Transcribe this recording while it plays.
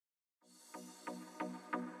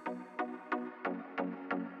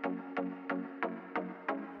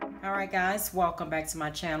All right guys, welcome back to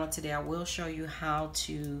my channel. Today I will show you how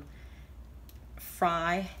to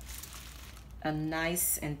fry a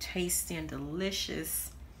nice and tasty and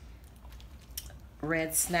delicious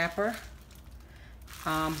red snapper.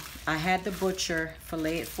 I had the butcher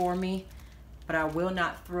fillet it for me, but I will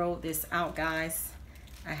not throw this out, guys.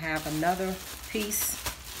 I have another piece.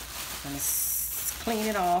 I'm gonna clean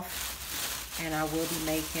it off, and I will be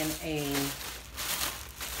making a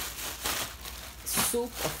soup,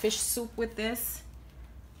 a fish soup with this.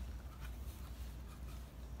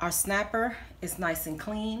 Our snapper is nice and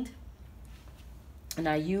cleaned, and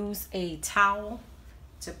I use a towel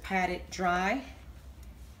to pat it dry.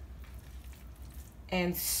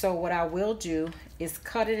 And so what I will do is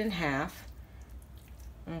cut it in half.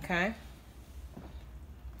 Okay,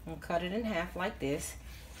 and cut it in half like this.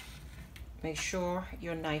 Make sure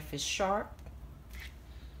your knife is sharp.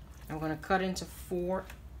 I'm going to cut into 4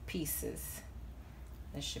 pieces.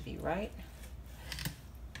 This should be right.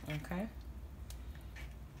 Okay.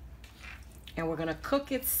 And we're going to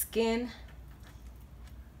cook its skin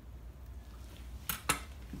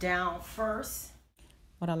down first.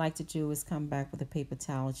 What I like to do is come back with a paper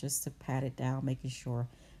towel just to pat it down, making sure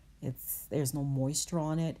there's no moisture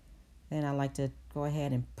on it. Then I like to go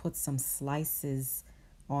ahead and put some slices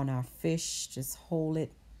on our fish. Just hold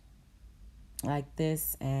it like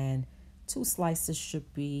this, and 2 slices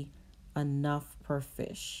should be enough per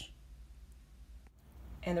fish.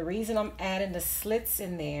 And the reason I'm adding the slits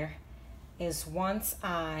in there is once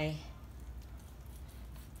I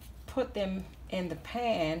put them in the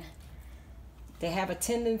pan, they have a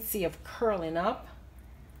tendency of curling up.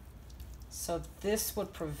 So this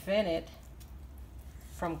would prevent it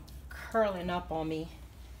from curling up on me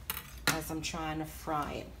as I'm trying to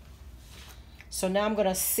fry it. So now I'm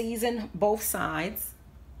gonna season both sides.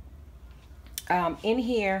 In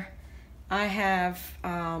here, I have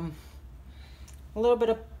a little bit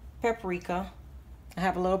of paprika. I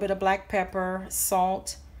have a little bit of black pepper,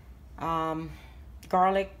 salt,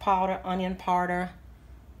 garlic powder, onion powder.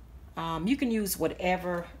 You can use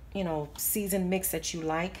whatever, season mix that you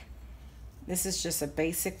like. This is just a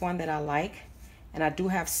basic one that I like. And I do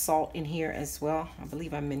have salt in here as well. I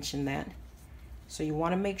believe I mentioned that. So you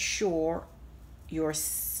want to make sure your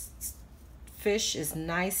fish is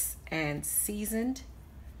nice and seasoned.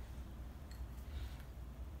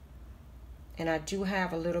 And I do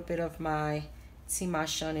have a little bit of my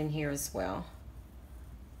timashun in here as well.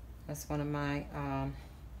 That's one of my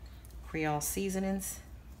Creole seasonings.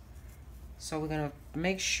 So we're going to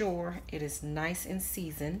make sure it is nice and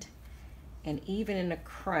seasoned. And even in the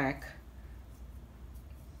crack,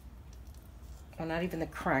 well, not even the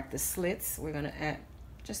crack, the slits, we're going to add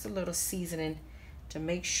just a little seasoning to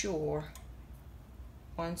make sure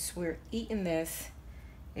once we're eating this,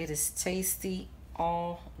 it is tasty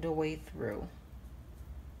all the way through.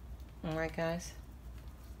 All right, guys.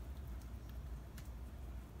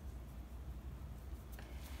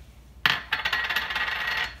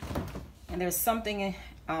 And there's something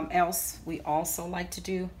else we also like to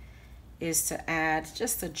do is to add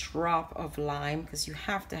just a drop of lime, because you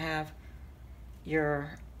have to have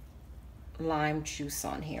your lime juice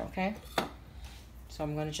on here, okay? So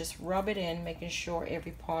I'm going to just rub it in, making sure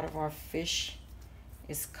every part of our fish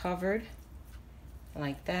is covered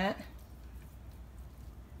like that.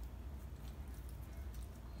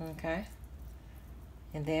 Okay.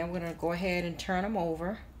 And then we're going to go ahead and turn them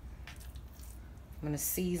over. I'm going to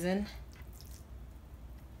season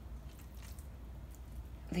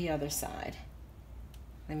the other side.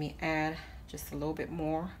 Let me add just a little bit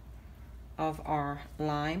more of our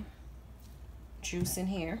lime juice in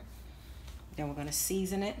here. Then we're going to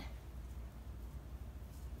season it.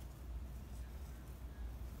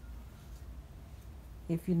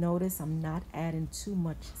 If you notice, I'm not adding too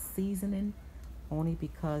much seasoning, only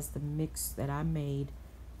because the mix that I made,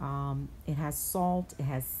 it has salt, it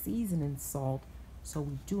has seasoning salt. So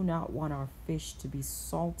we do not want our fish to be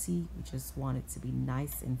salty. We just want it to be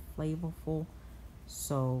nice and flavorful.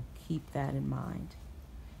 So keep that in mind.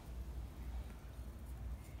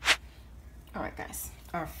 All right, guys,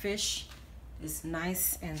 our fish is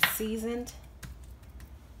nice and seasoned.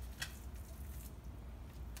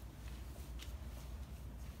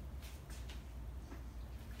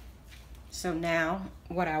 So now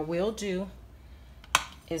what I will do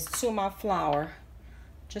is, to my flour,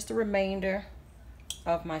 just a remainder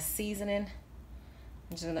of my seasoning.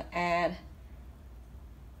 I'm just gonna add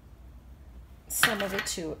some of it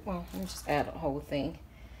to it. Well, let me just add the whole thing.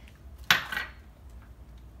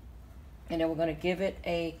 And then we're gonna give it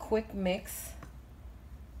a quick mix.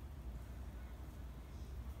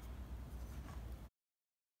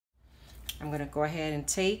 I'm gonna go ahead and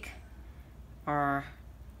take our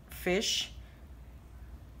fish.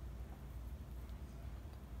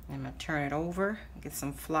 I'm going to turn it over, get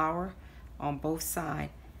some flour on both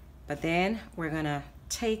sides. But then we're going to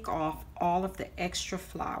take off all of the extra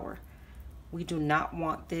flour. We do not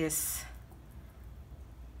want this,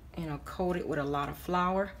 you know, coated with a lot of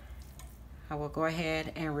flour. I will go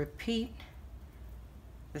ahead and repeat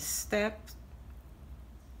the step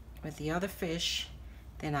with the other fish.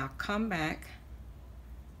 Then I'll come back.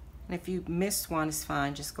 And if you missed one, it's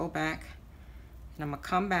fine. Just go back. And I'm going to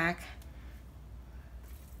come back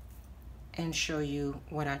and show you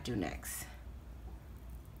what I do next.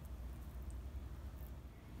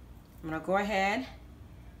 I'm going to go ahead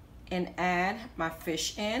and add my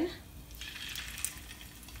fish in.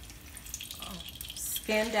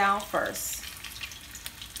 Skin down first.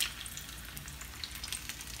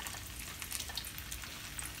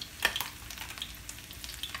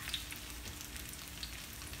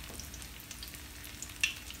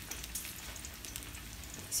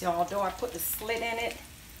 See, although I put the slit in it,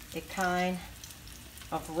 it kind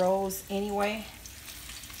of rolls anyway,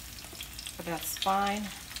 but that's fine.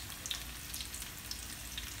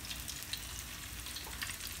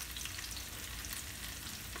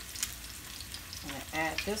 I'm going to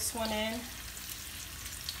add this one in.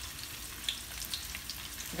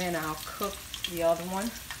 Then I'll cook the other one.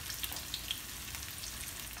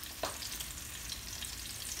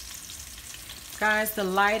 Guys, the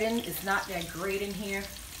lighting is not that great in here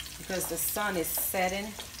because the sun is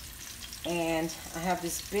setting and I have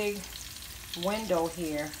this big window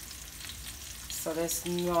here, so there's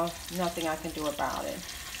nothing I can do about it.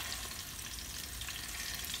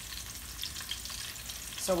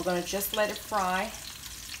 So we're going to just let it fry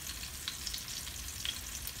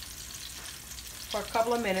for a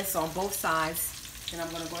couple of minutes on both sides. Then I'm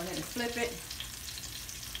going to go ahead and flip it.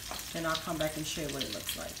 Then I'll come back and show you what it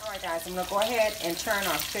looks like. All right, guys, I'm going to go ahead and turn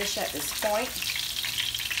our fish at this point.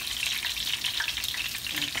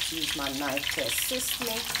 Just use my knife to assist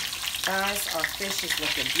me. Guys, our fish is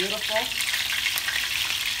looking beautiful.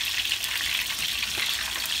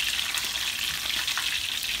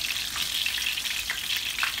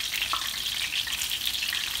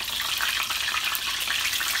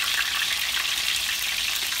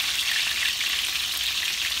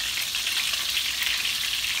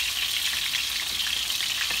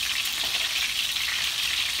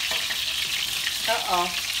 Uh-oh.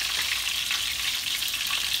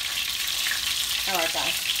 All right,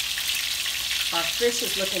 guys. Our fish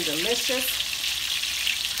is looking delicious.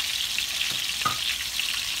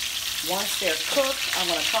 Once they're cooked, I'm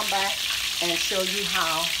going to come back and show you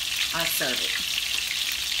how I serve it.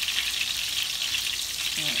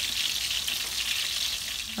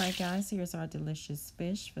 All right, guys, here's our delicious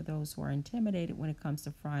fish. For those who are intimidated when it comes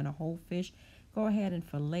to frying a whole fish, go ahead and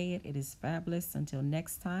fillet it. It is fabulous. Until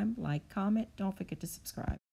next time, like, comment, don't forget to subscribe.